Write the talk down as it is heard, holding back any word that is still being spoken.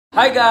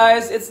Hi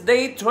guys, it's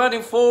day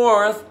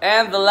 24th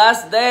and the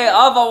last day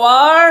of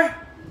our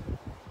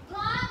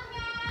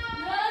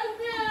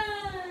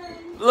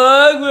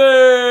VLOGMAS!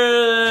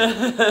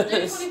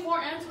 Day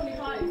 24 and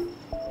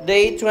 25.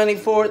 Day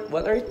 24th,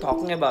 what are you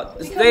talking about?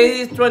 It's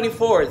day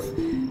 24th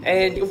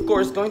and of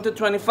course going to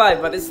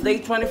 25, but it's day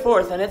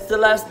 24th and it's the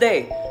last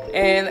day.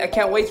 And I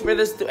can't wait for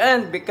this to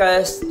end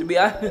because, to be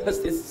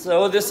honest, this is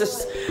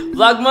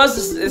VLOGMAS.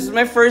 This is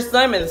my first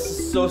time and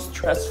it's so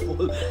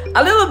stressful.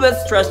 A little bit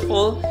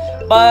stressful,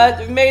 but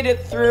we made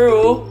it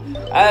through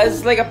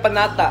as like a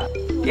panata.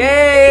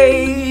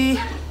 Yay!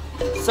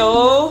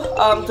 So,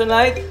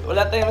 tonight,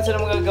 wala tayong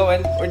masyadong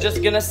magagawin. We're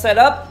just gonna set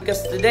up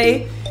because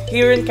today,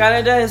 here in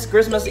Canada, is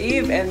Christmas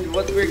Eve. And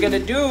what we're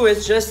gonna do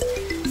is just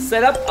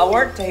set up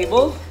our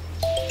table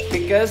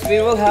because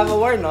we will have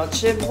our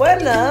Noche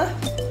Buena.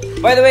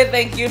 By the way,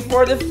 thank you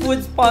for the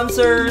food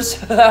sponsors.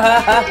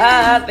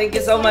 Thank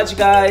you so much,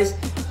 guys.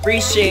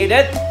 Appreciate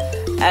it.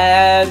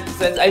 And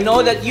since I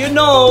know that you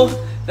know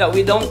that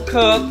we don't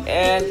cook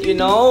and you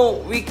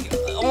know we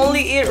only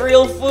eat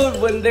real food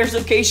when there's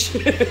occasion.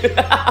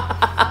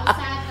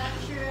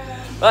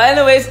 Well,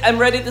 anyways,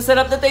 I'm ready to set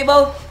up the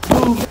table.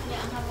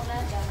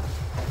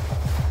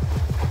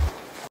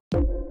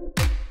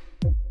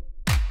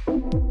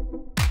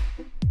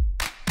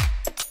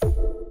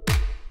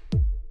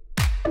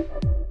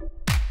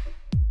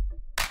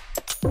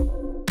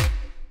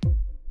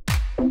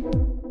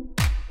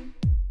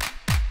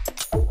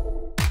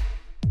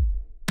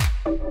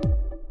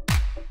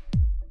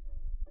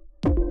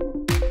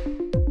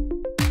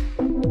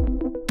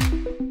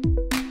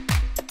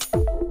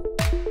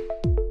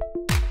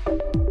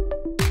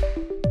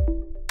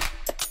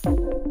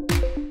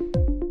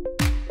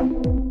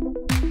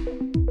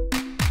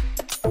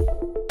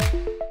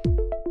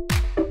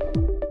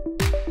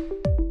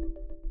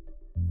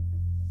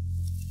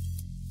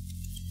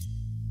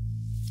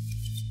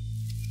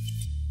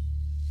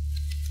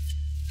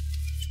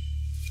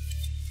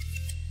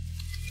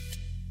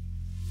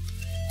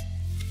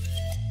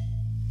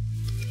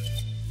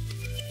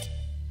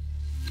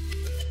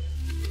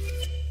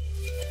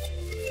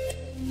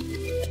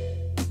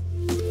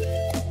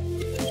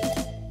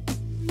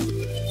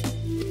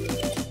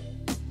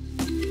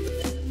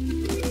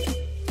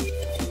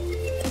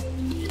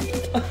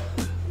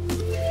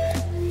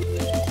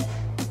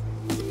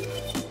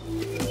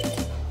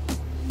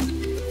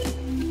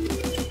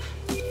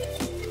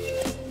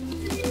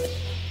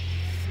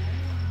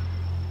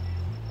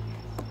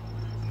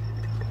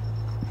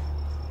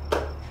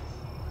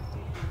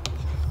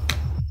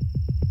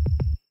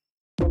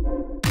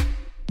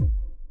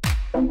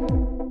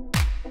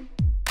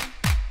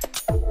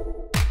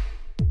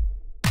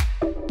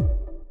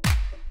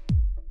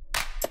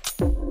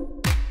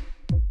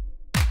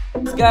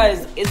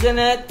 Guys, isn't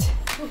it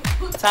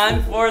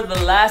time for the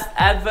last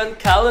advent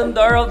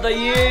calendar of the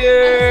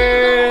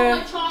year?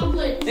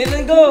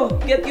 Nathan, go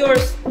get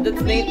yours.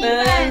 That's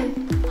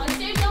Nathan. I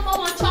saved up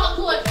all my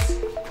chocolates.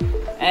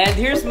 And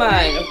here's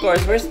mine, of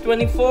course. Where's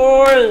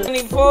 24th?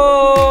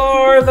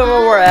 24th of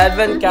our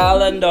advent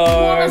calendar.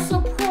 What a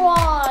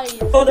surprise!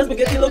 Oh, the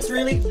spaghetti looks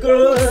really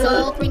good.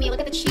 So creamy.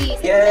 Look at the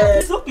cheese. Yeah,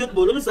 so cute,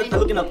 Bolo. Looks like they're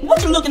looking up.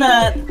 What you looking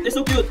at? They're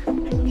so cute. I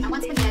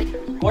want spaghetti.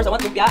 Of course, I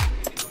want lumpia.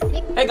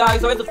 Hey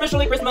guys, so it's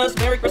officially Christmas.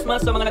 Merry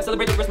Christmas. So mga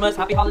nag-celebrate Christmas.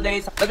 Happy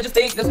holidays. Let me just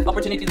take this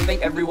opportunity to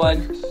thank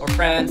everyone, our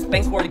friends.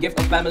 Thanks for the gift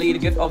of family, the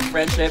gift of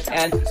friendship,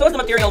 and so is the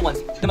material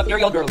ones, the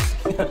material girls.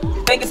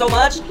 Thank you so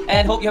much,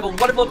 and hope you have a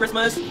wonderful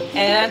Christmas.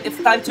 And it's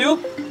time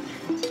to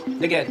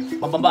begin.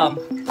 Bum bum bum.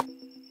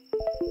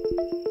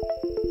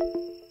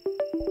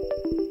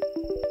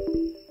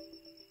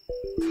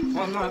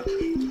 Oh, I'm not.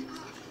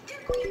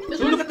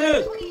 So look at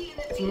this.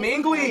 It's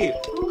mango-y.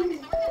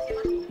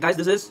 Guys,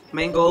 this is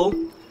mango.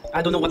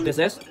 I don't know what this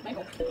is.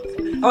 Mango.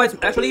 Oh, it's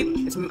actually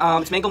it's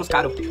mango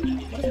moscato.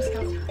 What is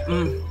this?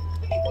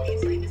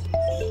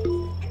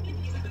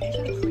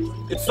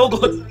 It's so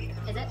good.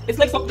 Is it? It's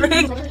like soft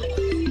drink.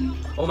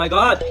 Oh my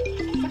god.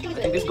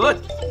 I think it's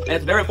good. And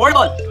it's very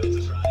affordable.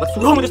 What's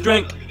wrong with this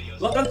drink?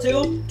 Welcome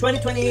to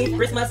 2020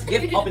 Christmas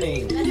gift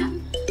opening.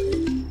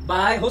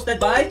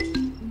 Hosted by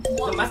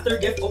the master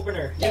gift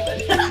opener.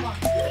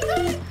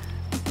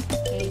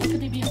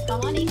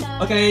 Come on,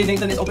 Nathan. Okay,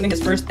 Nathan is opening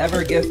his first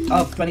ever gift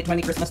of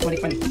 2020 Christmas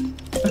 2020.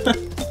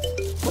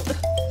 What the?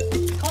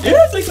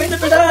 Yes, excited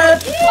for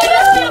that! Why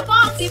does it be a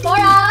box?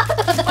 Sephora.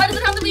 Why does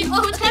it have to be?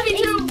 Oh, it's heavy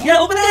too.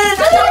 Yeah, open it!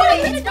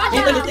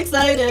 Nathan is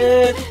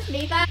excited!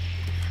 Nathan.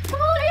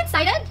 Come on, are you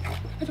excited?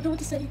 I don't know what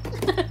to say.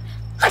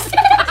 I stink!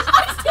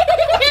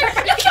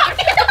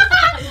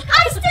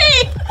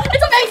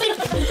 It's amazing!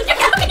 You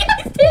got me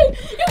iced tea!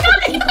 You got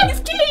me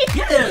iced tea!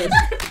 Yes!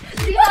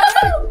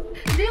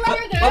 Do you like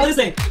your gift? What will you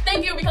say?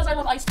 Thank you because I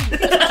love iced tea.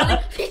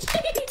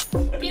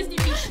 PSD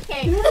peach.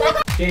 Okay.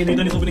 Okay,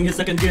 Nathan is opening his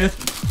second gift.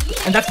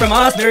 And that's from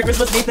us. Merry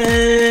Christmas,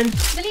 Nathan!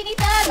 Dali,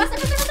 Nathan! Basta.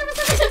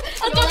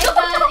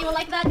 You will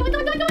like that. Come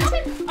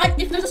on.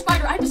 If there's a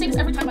spider, I have to say this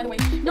every time, by the way.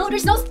 No,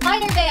 there's no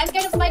spider, babe. I'm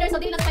scared of spiders, so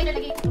dili na spider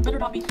lagi. Better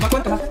not be.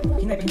 Makuha ka.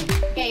 Hinay.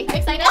 Okay, are you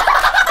excited?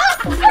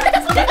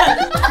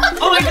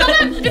 Oh my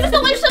god! Is this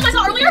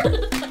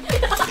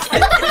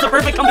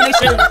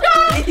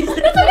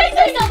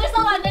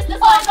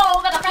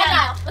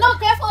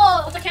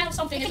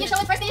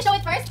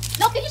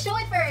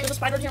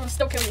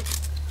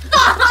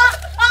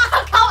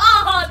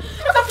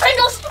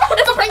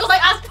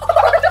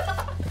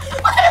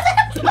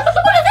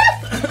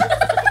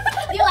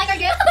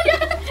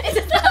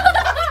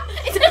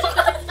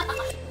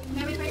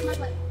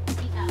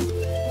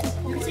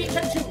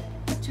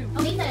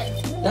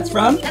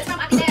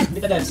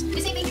Debs.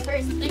 You say thank you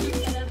first. Thank you,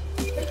 Tito Debs.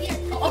 Right here.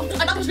 Oh,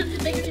 I thought it was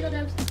thank you, Tito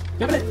Debs.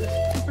 Open it.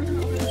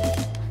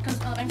 Because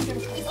I'm scared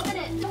of Just open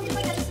it. Don't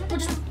like that. Just We're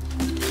just...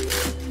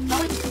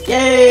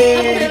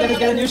 Yay! Gonna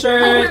get a new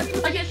shirt.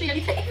 I can't see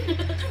anything.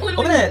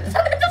 Open it. It's a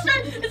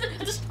shirt.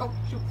 It's a, oh,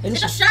 shoot.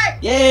 It's a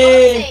shirt.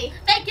 Yay!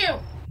 Thank you.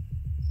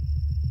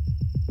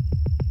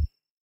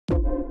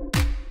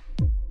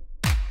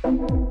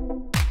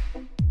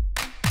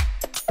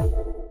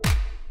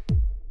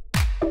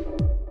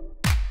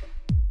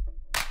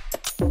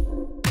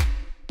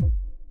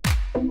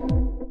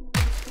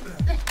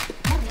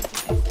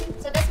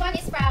 So this one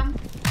is from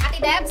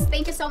Ate Debs.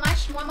 Thank you so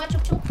much. Mwah,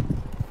 chuk chuk.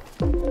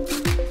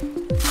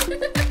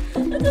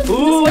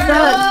 Ooh, what's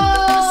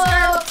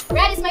that? Oh,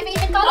 red is my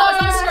favorite color. Oh,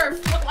 it's not a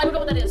scarf. I don't know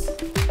what that is.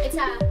 It's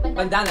a bandana.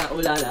 Bandana,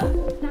 ulala.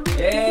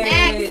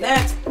 Yay!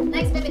 Next!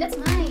 Next, baby, that's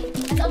mine.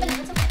 Let's open it.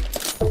 Let's open it.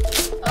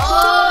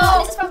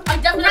 Oh, this is from I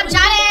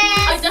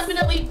Janice.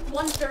 definitely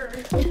wonder.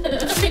 Because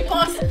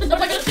what am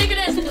I gonna think it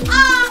is? Oh,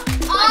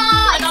 I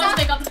thought it was it's a,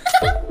 makeup.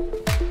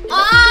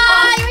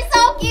 oh, you're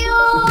so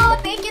cute.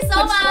 Thank you so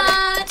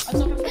much. I'm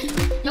so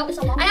confused. Yo, it's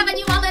so long. I have a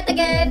new wallet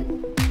again.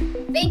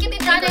 Thank you,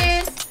 Tita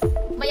Janice.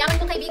 Mayaman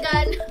kong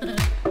kaibigan.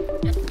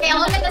 Okay,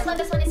 I'll open this one.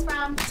 This one is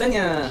from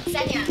Sanya.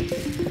 Senya.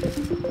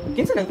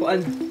 Kinsa nang kuan?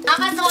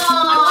 Amazon. I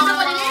wonder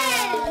what it is.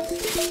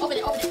 Open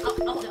it, open it. I'll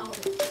open it, I'll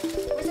open it.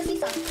 Where's the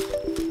sisa?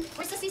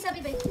 Where's the sisa,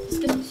 baby?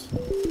 Skittles.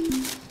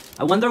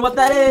 I wonder what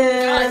that I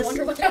is.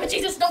 wonder what that is.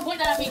 Jesus, don't point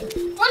that at me.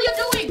 What are you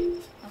doing?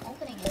 I'm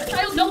opening A it.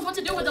 child knows what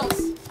to do with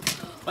those.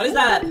 What is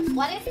that?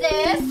 What is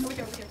this? Over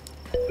here, over here.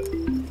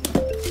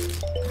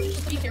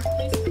 Just be careful,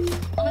 please.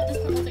 I'll let this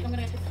purple thing. I'm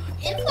gonna get it.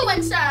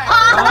 Influencer!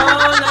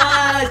 Oh,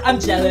 nice! I'm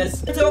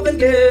jealous. Let's open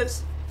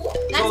gifts.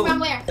 That's So, from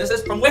where? This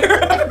is from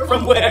where?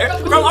 From where?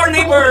 From our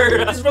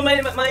neighbor. This is from my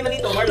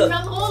manito, Marlon.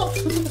 From home.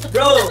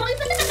 Bro. Oh,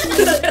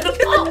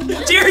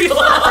 Cheerio.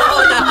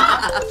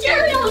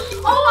 Cheerio!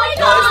 Oh my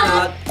No, it's god!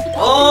 not.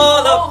 Oh,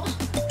 look.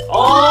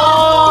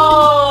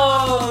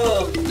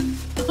 Oh.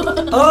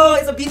 Oh,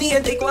 it's a beanie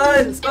and take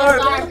one.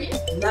 Scarf.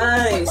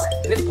 Nice.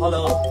 And it's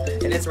Polo.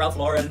 And it's Ralph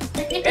Lauren.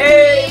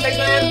 Hey, thanks,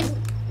 man.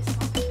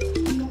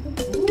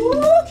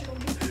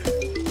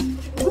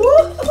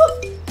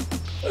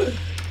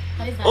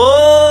 What is that?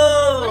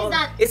 Oh! What is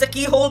that? It's a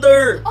key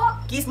holder. Oh,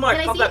 Key smart.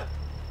 can I Pop see? that.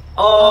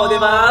 Oh, di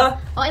ba?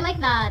 Oh, I like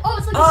that. Oh,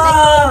 it's like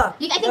Ah! I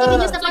think you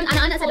can use the one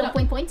ana sa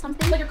point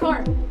something. like your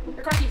car.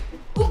 Your car keys.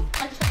 Ooh,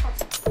 I just got cars.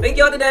 Thank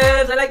you, Ate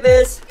Debs. I like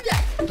this.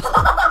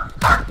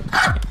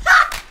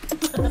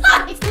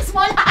 It's too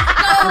small.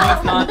 No,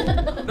 it's not.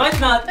 No, it's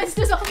not. It's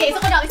too small. Okay, isa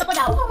ko daw.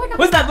 Oh my god.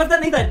 What's that? What's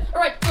that, Nathan?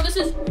 Alright, so this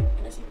is. Can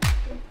I see?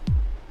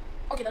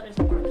 Okay, that is.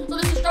 Alright. So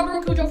this is Jotaro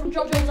Kujo from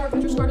JoJo's Our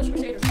Adventure Stardust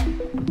Crusaders.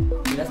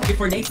 That's a gift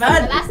for The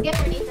Nathan. last gift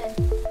for Nathan.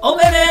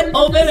 Open it!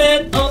 Open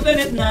it! Open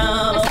it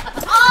now!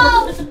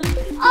 Oh!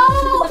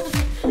 Oh!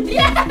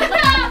 Yeah!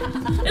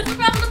 It's the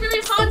Fast and the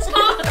Furious Han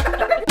song!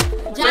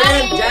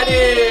 Janice!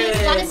 Janice!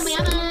 Janice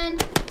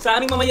mayaman. Sa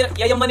aming mga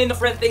yayamanin na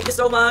friend, thank you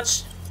so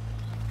much.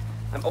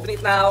 I'm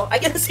opening it now. I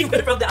can see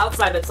it from the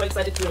outside. I'm so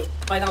excited to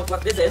find out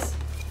what this is.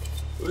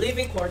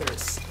 Living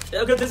quarters.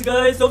 Look at this,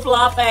 guys. So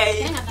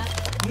floppy. Can I have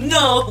that?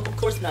 No, of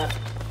course not.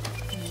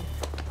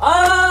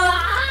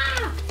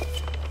 Ah!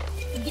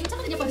 Ginsa ka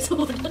na niya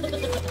pagsuot.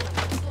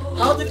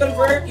 How to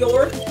convert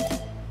your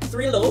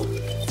Thrilo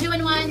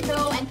 2-in-1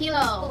 throw and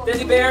pillow.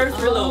 teddy bear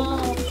Thrilo.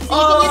 So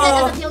you can use it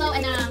as a pillow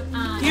and a.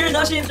 Here,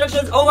 Nashi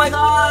instructions. Oh my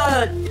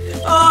God!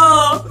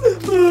 Oh!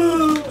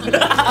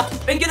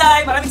 Thank you,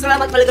 Dai. Maraming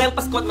salamat. Maligayang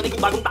Pasko at maligayang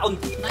bagong taon.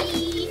 Bye!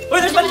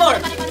 Wait, there's one more.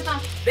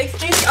 The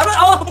exchange.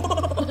 Oh!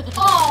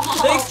 Oh!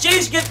 The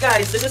exchange gift,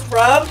 guys. This is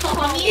from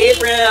Me?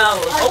 April. I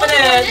Open wonder what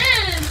it.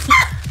 is.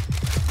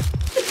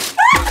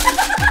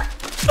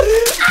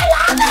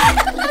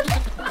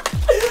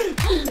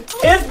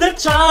 It's the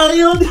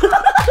child.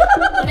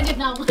 Nag-give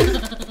now.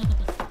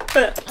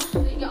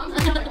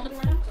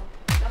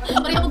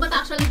 Pareho mo ba ito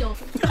actually, do?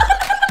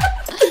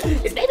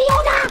 It's Baby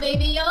Yoda.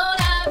 Baby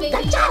Yoda,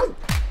 baby Yoda.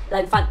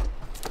 Like fun.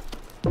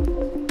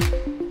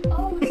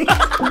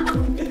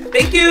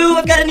 Thank you.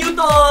 I've got a new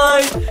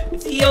toy.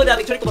 It's Yoda.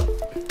 Picture ko.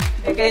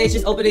 Okay,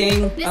 she's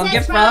opening This is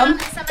gift from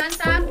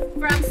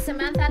from.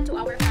 Samantha to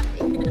our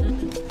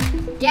family.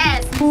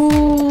 Yes.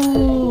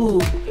 Ooh.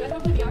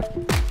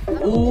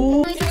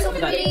 Ooh. It's so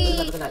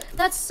pretty.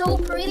 That's so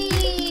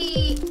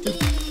pretty.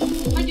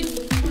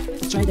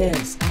 Let's try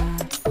this.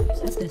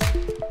 What's this?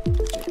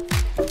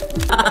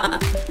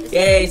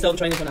 Yay! So I'm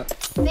trying this one out.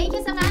 Thank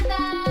you, Samantha.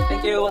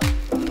 Thank you.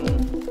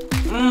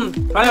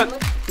 Try it.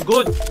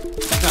 Good.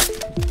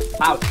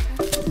 Wow.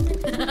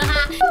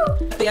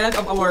 At the end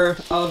of our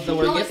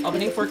gift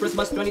opening for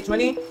Christmas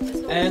 2020,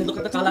 and look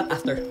at the kalat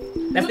after.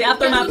 That's the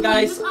aftermath,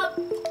 guys.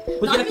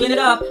 Who's gonna clean it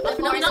up? Of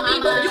course, Not me,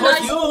 Mama. but you Of course,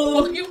 guys. you.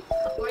 Both of you.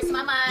 Of course,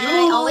 Mama. You.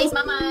 Always,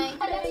 Mama.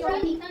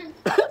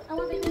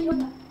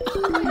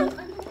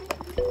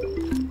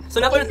 So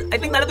na I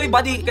think na ito yung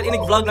body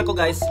kaninig vlog na ko,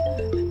 guys.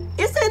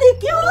 Isn't it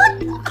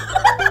cute?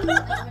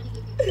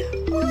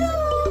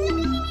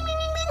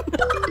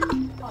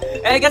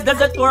 And I guess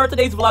that's it for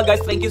today's vlog,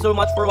 guys. Thank you so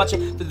much for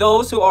watching. To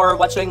those who are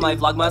watching my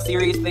VLOGMAS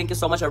series, thank you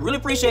so much. I really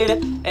appreciate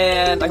it.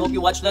 And I hope you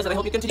watch this, and I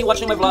hope you continue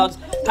watching my vlogs.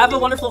 Have a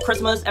wonderful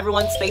Christmas.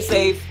 Everyone stay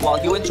safe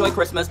while you enjoy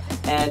Christmas,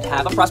 and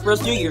have a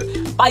prosperous New Year.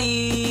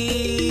 Bye!